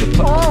come from the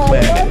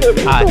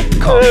planet. I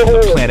come from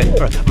the planet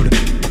Earth.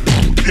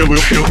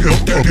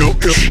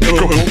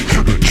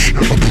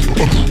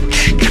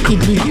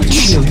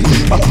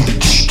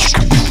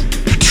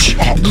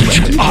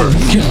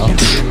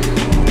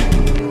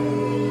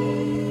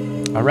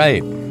 All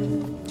right.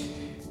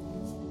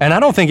 And I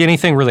don't think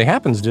anything really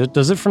happens,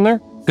 does it, from there?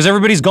 Because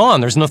everybody's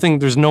gone. There's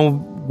no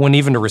one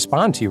even to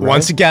respond to you, right?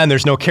 Once again,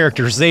 there's no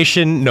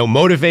characterization, no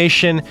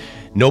motivation,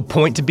 no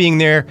point to being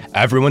there.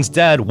 Everyone's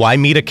dead. Why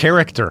meet a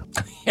character?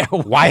 Yeah,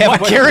 Why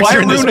have a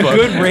character in this ruin book? a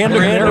good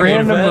random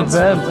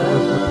event?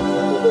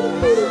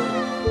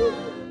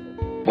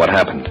 What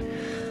happened?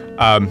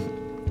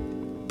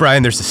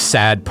 Brian, there's a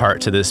sad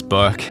part to this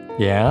book.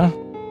 Yeah?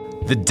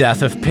 The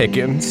death of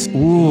Pickens.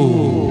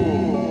 Ooh.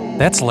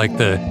 That's like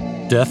the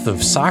death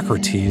of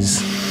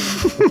Socrates.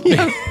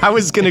 I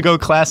was going to go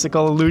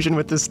classical illusion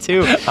with this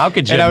too. How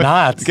could you and I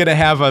not? was going to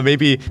have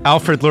maybe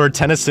Alfred Lord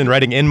Tennyson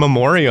writing In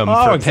Memoriam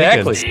for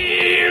exactly. Pickens.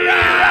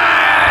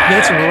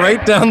 That's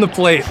right down the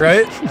plate,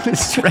 right?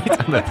 It's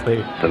right on the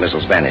plate. The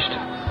missiles vanished.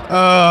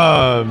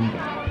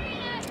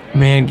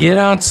 Man, get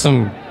out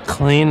some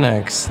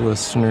Kleenex,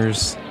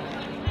 listeners.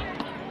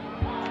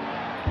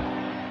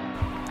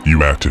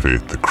 You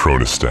activate the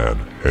Chronistan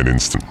and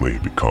instantly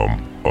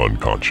become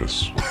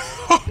unconscious.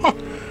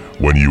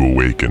 When you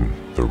awaken,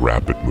 the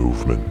rapid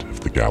movement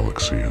of the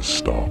galaxy has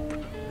stopped.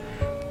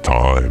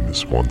 Time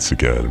is once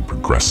again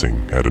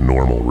progressing at a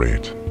normal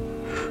rate,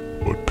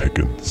 but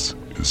Pickens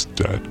is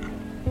dead.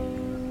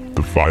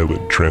 The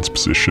violent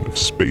transposition of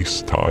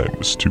space-time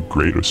is too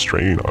great a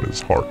strain on his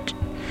heart.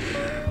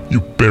 You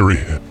bury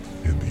him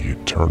in the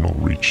eternal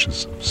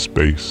reaches of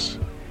space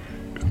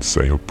and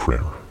say a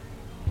prayer.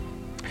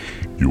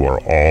 You are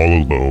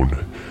all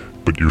alone,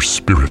 but your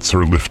spirits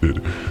are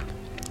lifted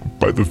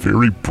by the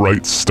very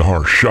bright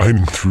star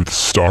shining through the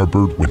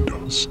starboard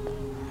windows.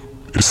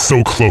 It is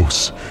so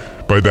close,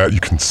 by that you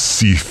can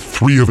see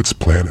 3 of its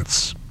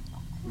planets.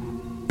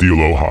 The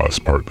Aloha is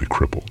partly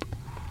crippled,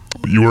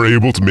 but you are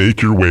able to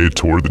make your way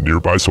toward the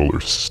nearby solar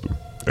system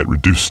at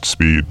reduced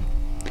speed.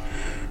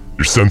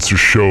 Your sensors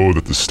show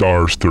that the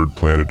star's 3rd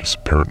planet is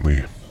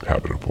apparently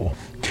habitable.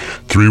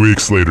 3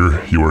 weeks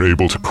later, you are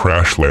able to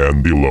crash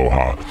land the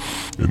Aloha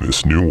in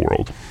this new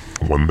world,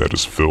 one that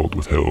is filled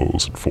with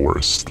hills and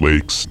forests,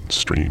 lakes and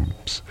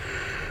streams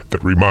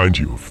that remind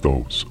you of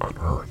those on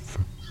Earth.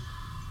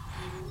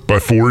 By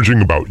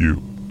foraging about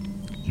you,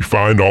 you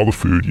find all the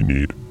food you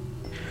need.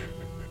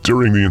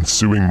 During the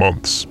ensuing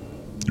months,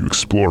 you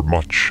explore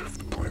much of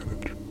the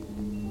planet.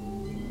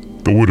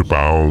 The wood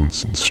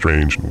abounds in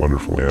strange and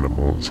wonderful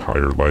animals,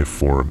 higher life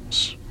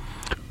forms,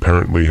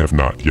 apparently have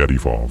not yet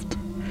evolved.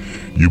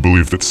 You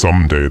believe that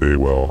someday they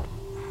will,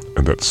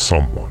 and that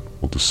someone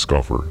will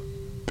discover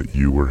that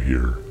you were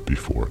here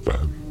before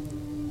them.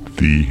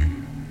 The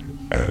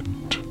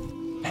end.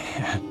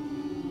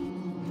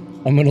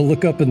 I'm gonna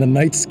look up in the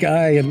night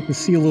sky and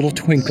see a little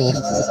twinkle.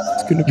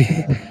 It's gonna be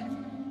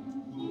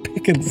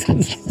Pickens'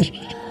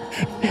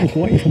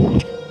 white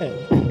head.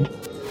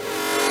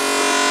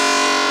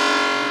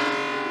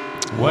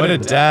 What a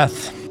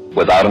death.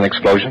 Without an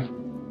explosion?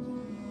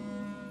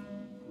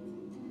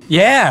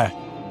 Yeah.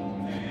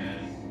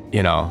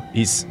 You know,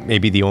 he's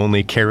maybe the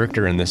only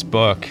character in this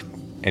book,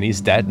 and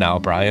he's dead now,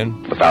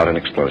 Brian. Without an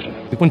explosion.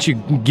 Once you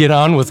get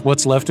on with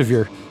what's left of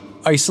your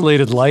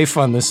isolated life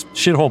on this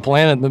shithole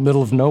planet in the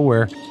middle of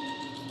nowhere,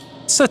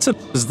 it sets up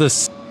as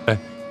this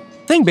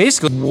thing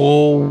basically,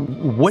 well,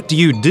 what do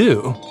you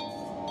do?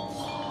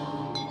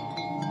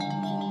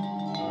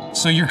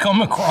 So you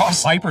come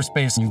across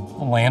hyperspace and you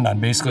land on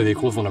basically the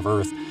equivalent of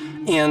Earth.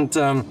 And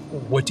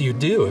what do you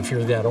do if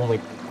you're that only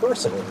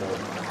person in there?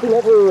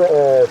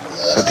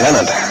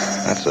 Lieutenant,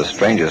 that's the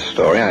strangest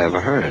story I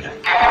ever heard.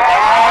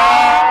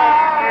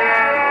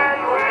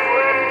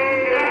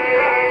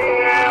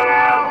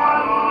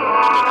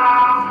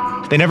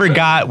 They never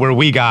got where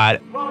we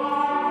got.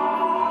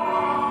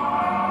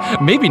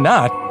 Maybe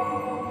not.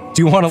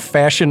 Do you want to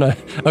fashion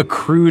a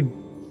crude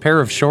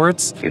pair of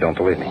shorts? You don't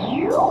believe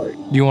me?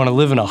 Do you want to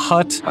live in a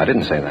hut? I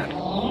didn't say that.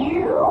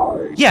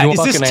 Yeah, You is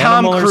fuck this an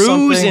Tom animal or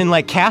Cruise something? in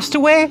like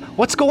Castaway?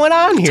 What's going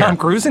on here? Tom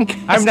Cruise in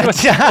I'm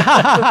Castaway?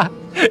 not.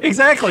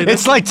 Exactly.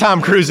 It's like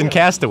Tom Cruise in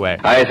Castaway.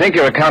 I think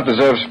your account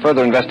deserves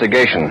further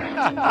investigation.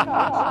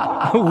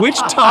 Which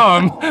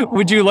Tom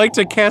would you like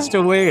to cast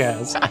away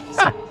as?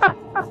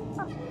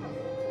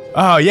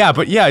 Oh yeah,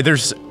 but yeah,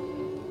 there's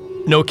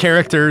no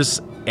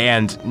characters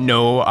and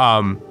no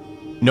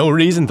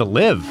reason to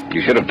live.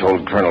 You should have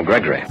told Colonel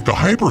Gregory. The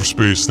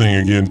hyperspace thing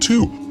again,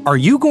 too. Are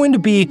you going to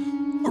be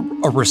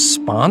a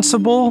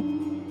responsible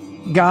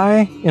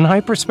guy in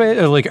hyperspace?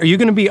 Or like, are you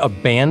going to be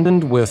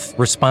abandoned with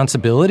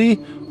responsibility?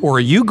 Or are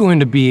you going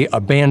to be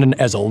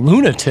abandoned as a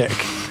lunatic?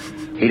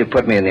 He'd have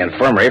put me in the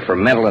infirmary for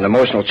mental and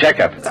emotional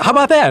checkup. How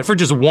about that? For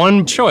just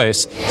one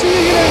choice.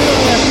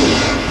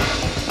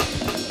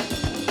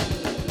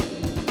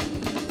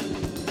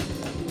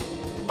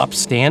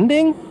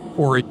 Upstanding?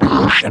 Or and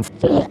I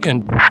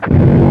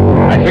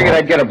figured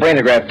I'd get a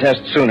brainograph test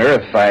sooner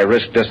if I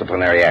risked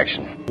disciplinary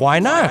action. why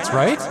not,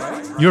 right?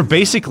 You're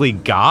basically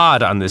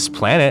God on this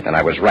planet. And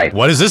I was right.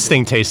 What does this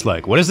thing taste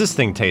like? What does this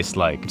thing taste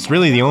like? It's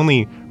really the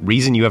only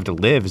reason you have to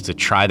live is to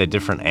try the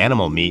different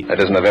animal meat. That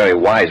isn't a very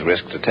wise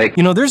risk to take.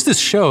 You know, there's this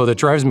show that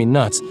drives me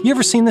nuts. You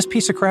ever seen this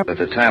piece of crap? At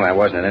the time, I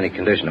wasn't in any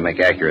condition to make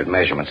accurate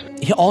measurements.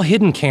 All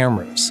hidden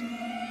cameras.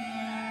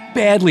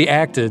 Badly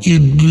acted.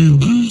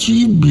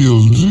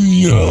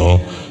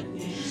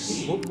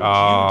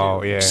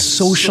 Oh, yeah.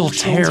 Social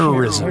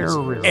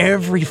terrorism.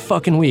 Every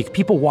fucking week.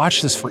 People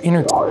watch this for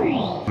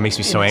entertainment. It makes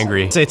me so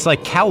angry. It's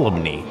like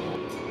calumny.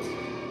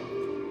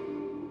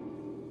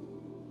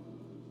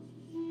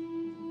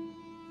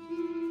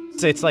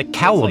 It's like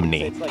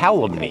calumny.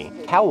 Calumny.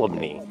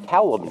 Calumny.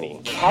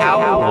 Calumny.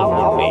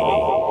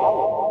 Calumny.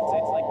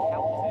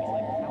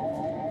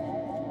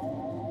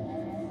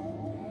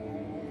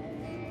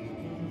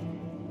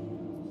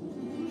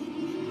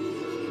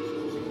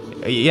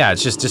 Yeah,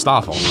 it's just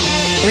awful.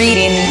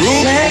 Reading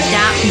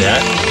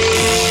Roulette.net.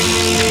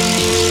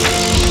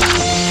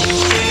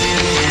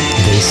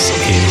 This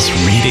is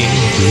Reading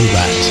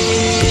Roulette,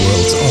 the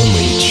world's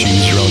only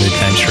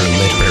choose-your-own-adventure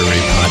literary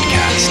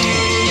podcast.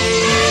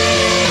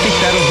 I think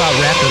that'll about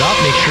wrap it up.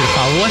 Make sure to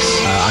follow us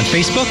on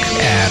Facebook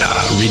At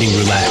Reading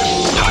Roulette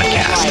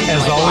Podcast.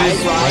 As always,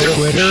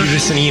 Twitter. Shoot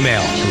us an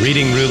email,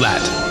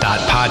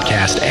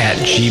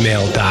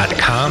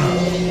 readingroulette.podcast@gmail.com.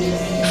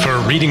 For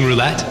Reading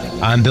Roulette,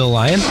 I'm Bill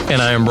Lyon.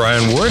 And I am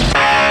Brian Ward.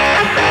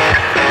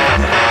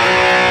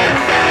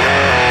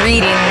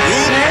 Reading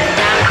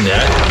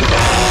Roulette.net.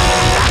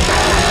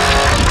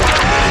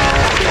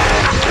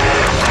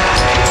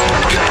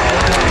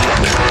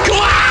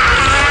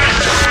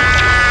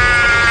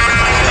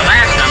 The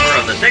last number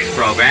of the 6th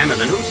program in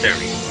the new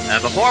series.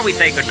 Before we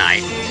say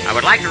goodnight, I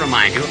would like to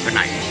remind you of good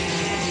night.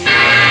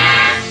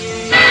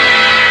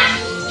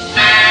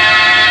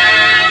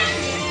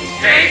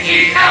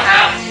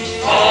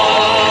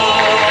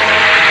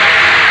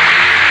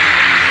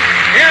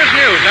 Here's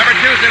news. Every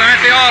Tuesday night,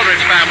 the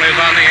Aldrich family is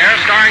on the air,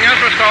 starring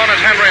Ezra Stone as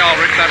Henry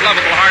Aldrich, that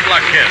lovable hard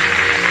luck kid.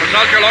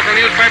 Consult your local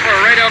newspaper or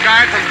radio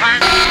guide from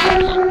time.